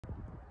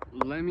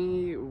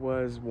Lemmy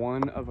was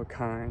one of a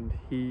kind.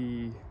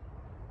 He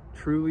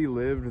truly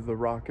lived the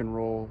rock and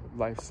roll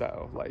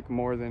lifestyle, like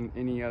more than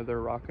any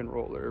other rock and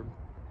roller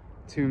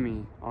to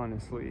me,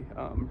 honestly.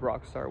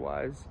 Rock star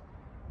wise,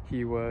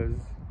 he was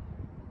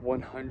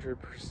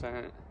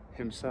 100%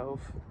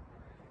 himself,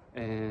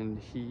 and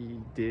he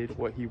did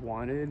what he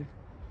wanted,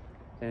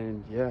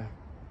 and yeah,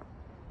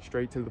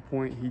 straight to the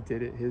point, he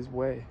did it his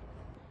way.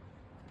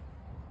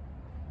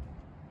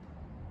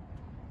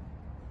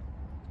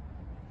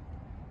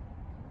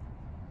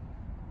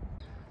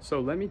 So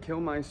Lemmy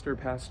Kilmister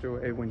passed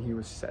away when he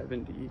was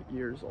 70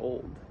 years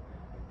old.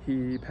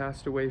 He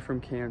passed away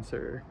from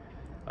cancer,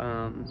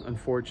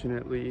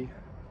 unfortunately,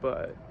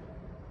 but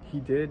he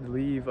did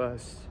leave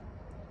us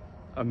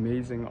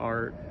amazing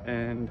art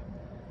and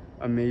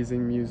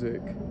amazing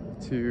music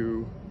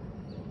to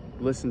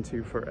listen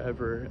to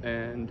forever.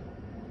 And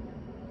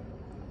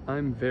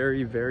I'm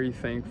very, very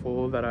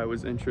thankful that I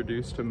was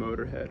introduced to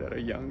Motorhead at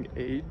a young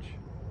age,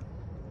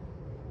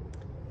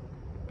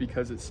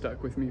 because it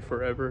stuck with me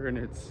forever, and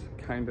it's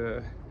kind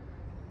of,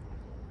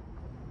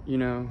 you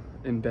know,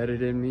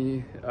 embedded in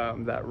me,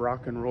 that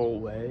rock and roll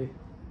way.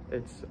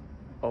 It's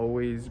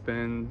always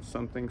been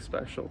something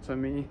special to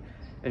me,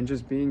 and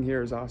just being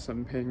here is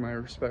awesome. Paying my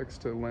respects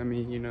to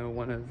Lemmy, you know,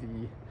 one of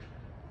the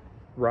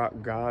rock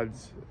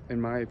gods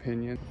in my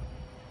opinion.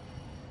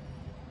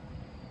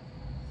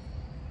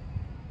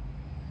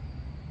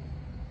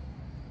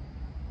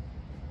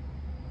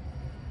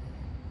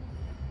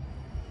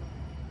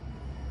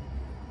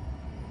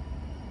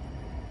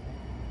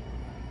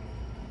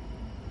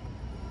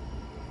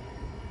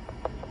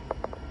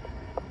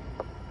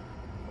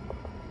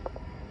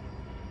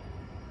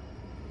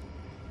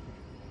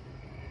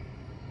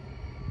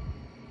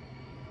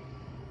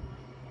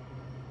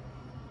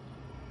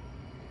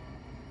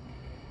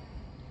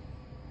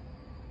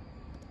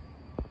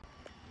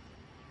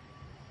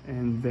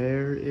 And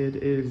there it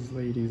is,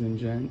 ladies and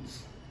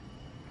gents.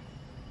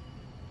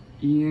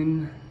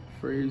 Ian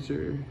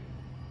Fraser,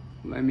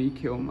 Lemmy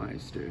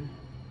Kilmister.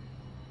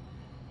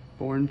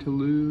 Born to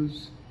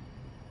lose,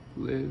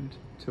 lived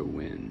to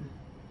win.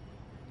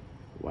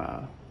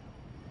 Wow.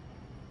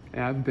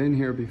 And I've been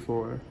here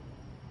before,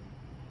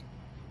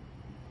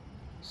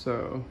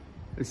 so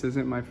this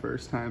isn't my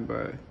first time,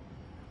 but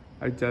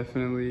I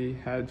definitely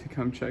had to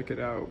come check it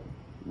out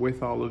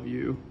with all of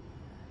you.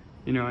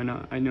 You know,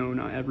 I know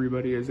not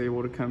everybody is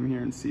able to come here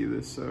and see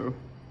this, so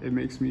it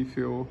makes me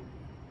feel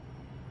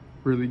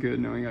really good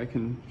knowing I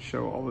can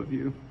show all of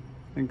you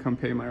and come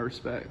pay my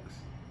respects.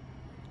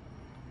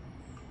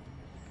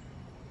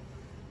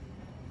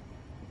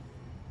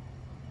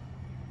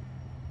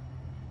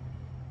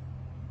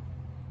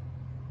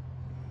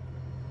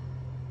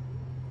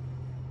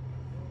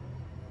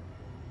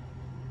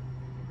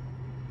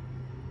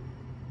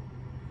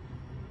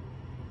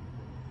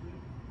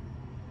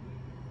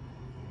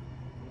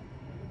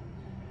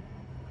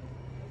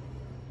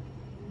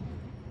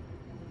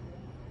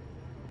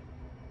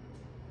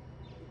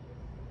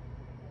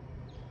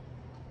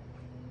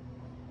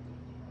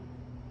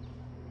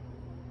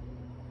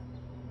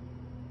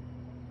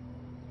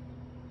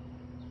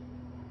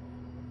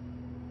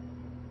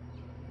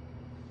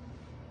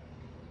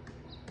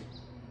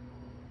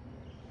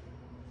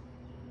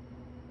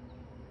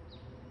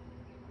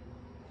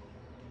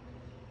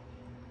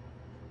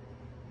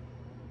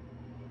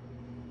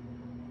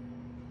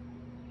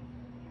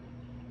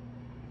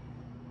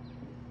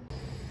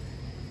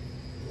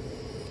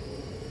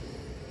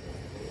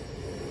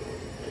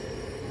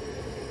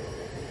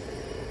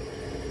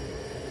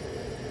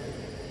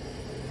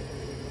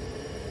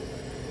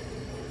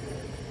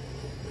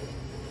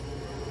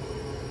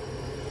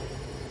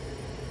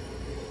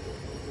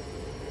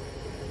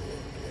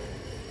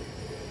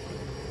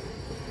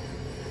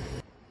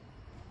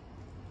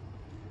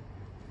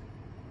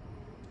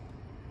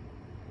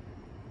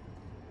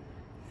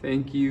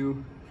 Thank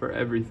you for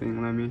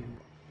everything, Lemmy.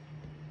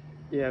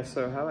 Yeah,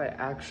 so how I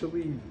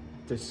actually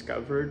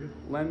discovered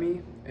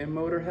Lemmy in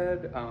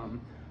Motorhead,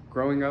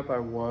 growing up I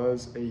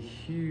was a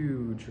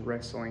huge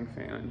wrestling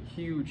fan,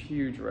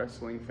 huge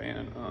wrestling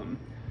fan.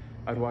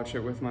 I'd watch it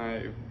with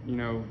my, you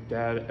know,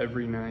 dad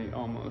every night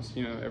almost,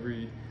 you know,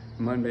 every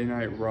Monday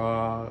Night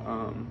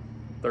Raw,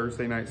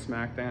 Thursday Night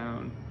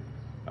SmackDown.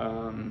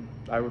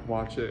 I would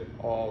watch it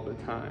all the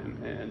time,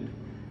 and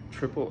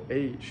Triple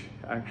H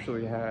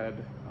actually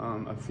had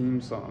a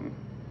theme song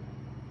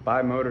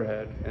by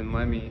Motorhead and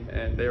Lemmy,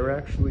 and they were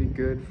actually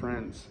good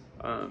friends.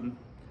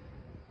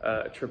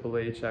 Triple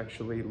H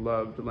actually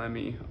loved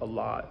Lemmy a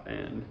lot,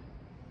 and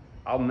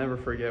I'll never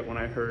forget when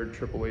I heard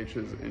Triple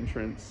H's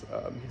entrance,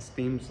 his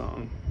theme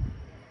song,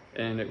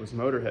 and it was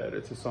Motorhead.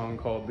 It's a song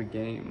called The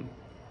Game,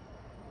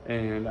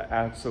 and I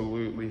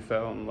absolutely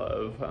fell in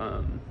love,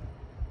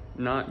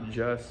 not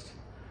just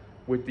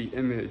with the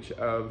image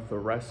of the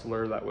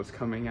wrestler that was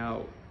coming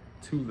out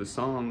to the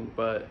song,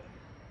 but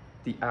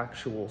the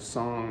actual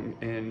song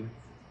and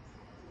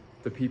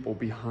the people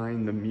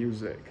behind the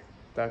music.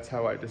 That's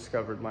how I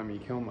discovered Lemmy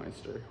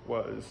Kilmister,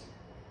 was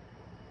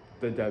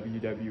the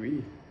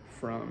WWE,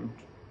 from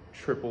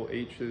Triple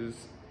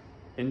H's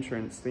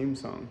entrance theme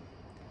song.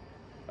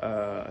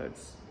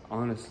 It's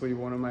honestly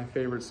one of my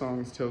favorite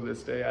songs till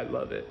this day. I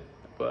love it.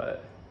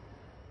 But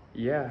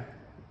yeah,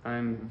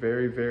 I'm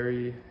very,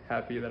 very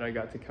happy that I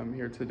got to come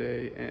here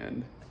today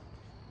and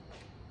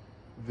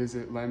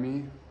visit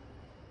Lemmy.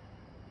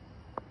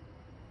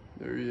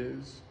 There he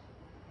is.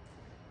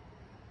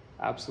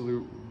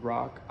 Absolute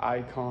rock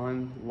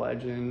icon,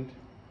 legend.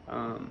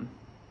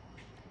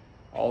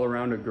 All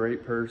around a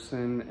great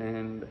person,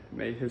 and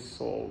may his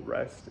soul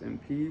rest in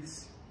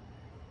peace.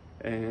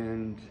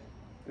 And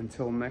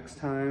until next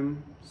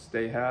time,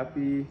 stay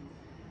happy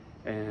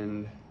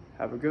and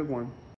have a good one.